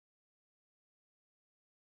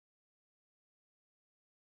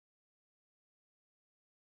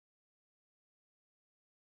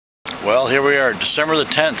Well, here we are, December the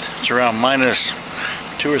 10th. It's around minus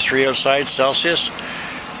 2 or 3 outside Celsius.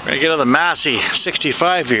 We're gonna get on the Massey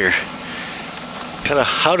 65 here.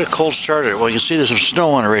 How to cold start it? Well, you can see there's some snow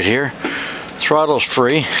on it right here. Throttle's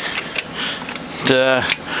free. The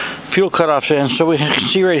fuel cutoff's in, so we can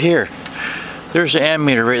see right here. There's the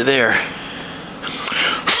ammeter right there.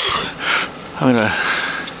 I'm gonna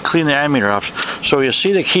clean the ammeter off. So you'll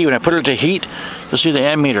see the key when I put it to heat. You'll see the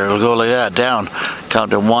ammeter. It'll go like that down.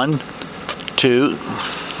 Count to 1, 2,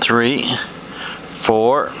 3,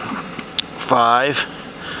 4, 5,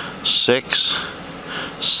 6,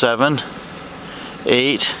 7,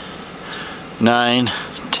 8, 9,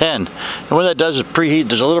 10. And what that does is preheat.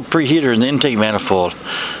 There's a little preheater in the intake manifold.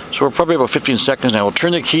 So we're probably about 15 seconds now. We'll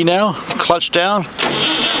turn the key now, clutch down.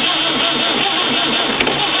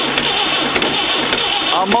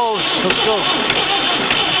 Almost. Let's go.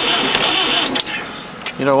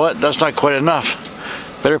 You know what? That's not quite enough.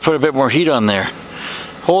 Better put a bit more heat on there.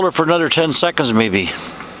 Hold it for another 10 seconds maybe.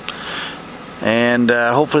 And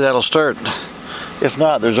hopefully that'll start. If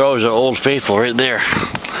not, there's always an Old Faithful right there.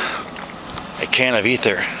 A can of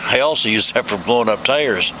ether. I also use that for blowing up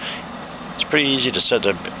tires. It's pretty easy to set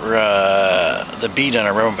the bead on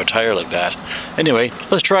a rim of a tire like that. Anyway,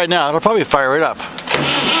 let's try it now. It'll probably fire it up.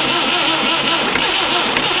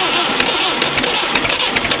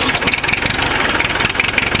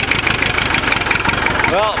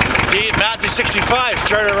 Well, the Massey 65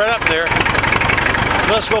 started right up there.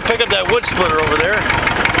 Let's go pick up that wood splitter over there.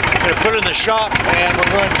 I'm going to put it in the shop and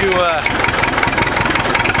we're going to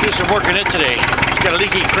do some work in it today. It's got a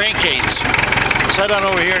leaky crankcase. Let's head on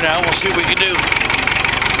over here now and we'll see what we can do.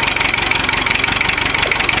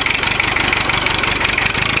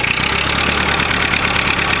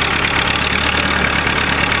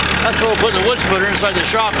 That's why we're putting the wood splitter inside the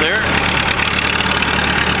shop there.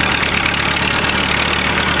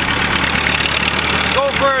 Go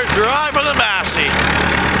for a drive on the Massey.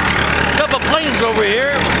 Couple planes over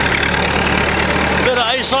here. Bit of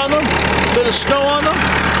ice on them, bit of snow on them.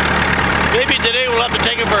 Maybe today we'll have to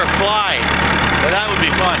take it for a fly. But that would be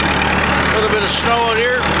fun. A little bit of snow out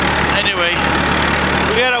here. Anyway,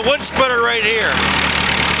 we got a wood splitter right here.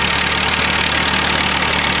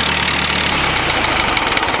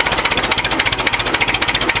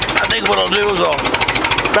 I think what I'll do is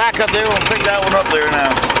I'll back up there and pick that one up there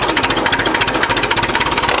now.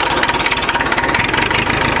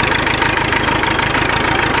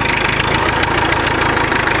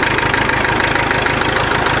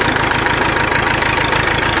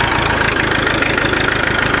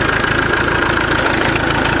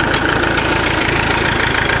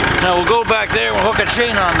 Now we'll go back there and we'll hook a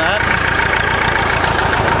chain on that.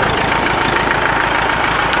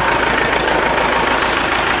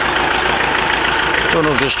 Don't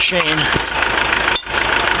know if this chain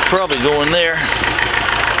probably go in there.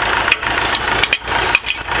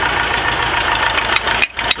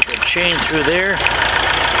 Put the chain through there.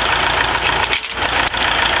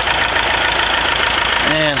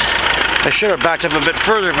 And I should have backed up a bit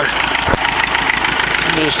further, but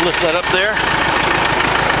let me just lift that up there.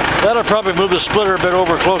 That'll probably move the splitter a bit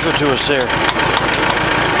over closer to us there.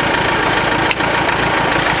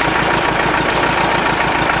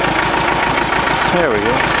 There we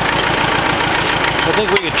go. I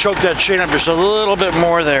think we can choke that chain up just a little bit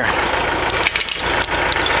more there.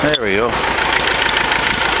 There we go.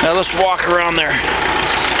 Now let's walk around there.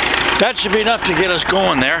 That should be enough to get us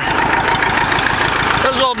going there.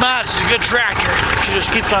 This old Massey's a good tractor. She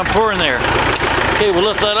just keeps on pouring there. Okay, we'll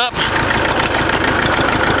lift that up.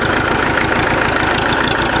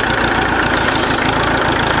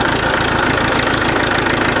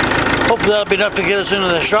 Hopefully that'll be enough to get us into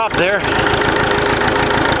the shop there.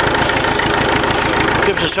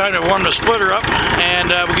 Gives us time to warm the splitter up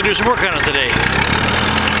and we can do some work on it today.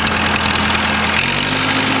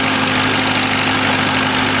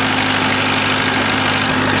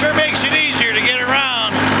 Sure makes it easier to get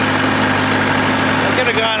around. I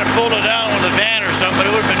could have gone and pulled it down with a van or something, but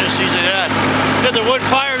it would have been just easy as that. Got the wood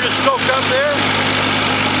fire just stoked up there.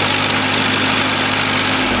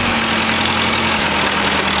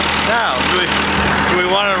 Now, do we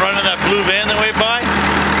want to run in that blue van that way by?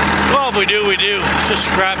 Well, if we do, we do. It's just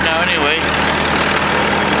crap now anyway.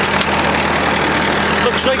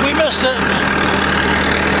 Looks like we missed it.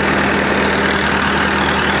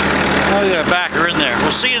 Now we gotta back her in there.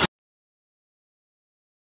 We'll see you.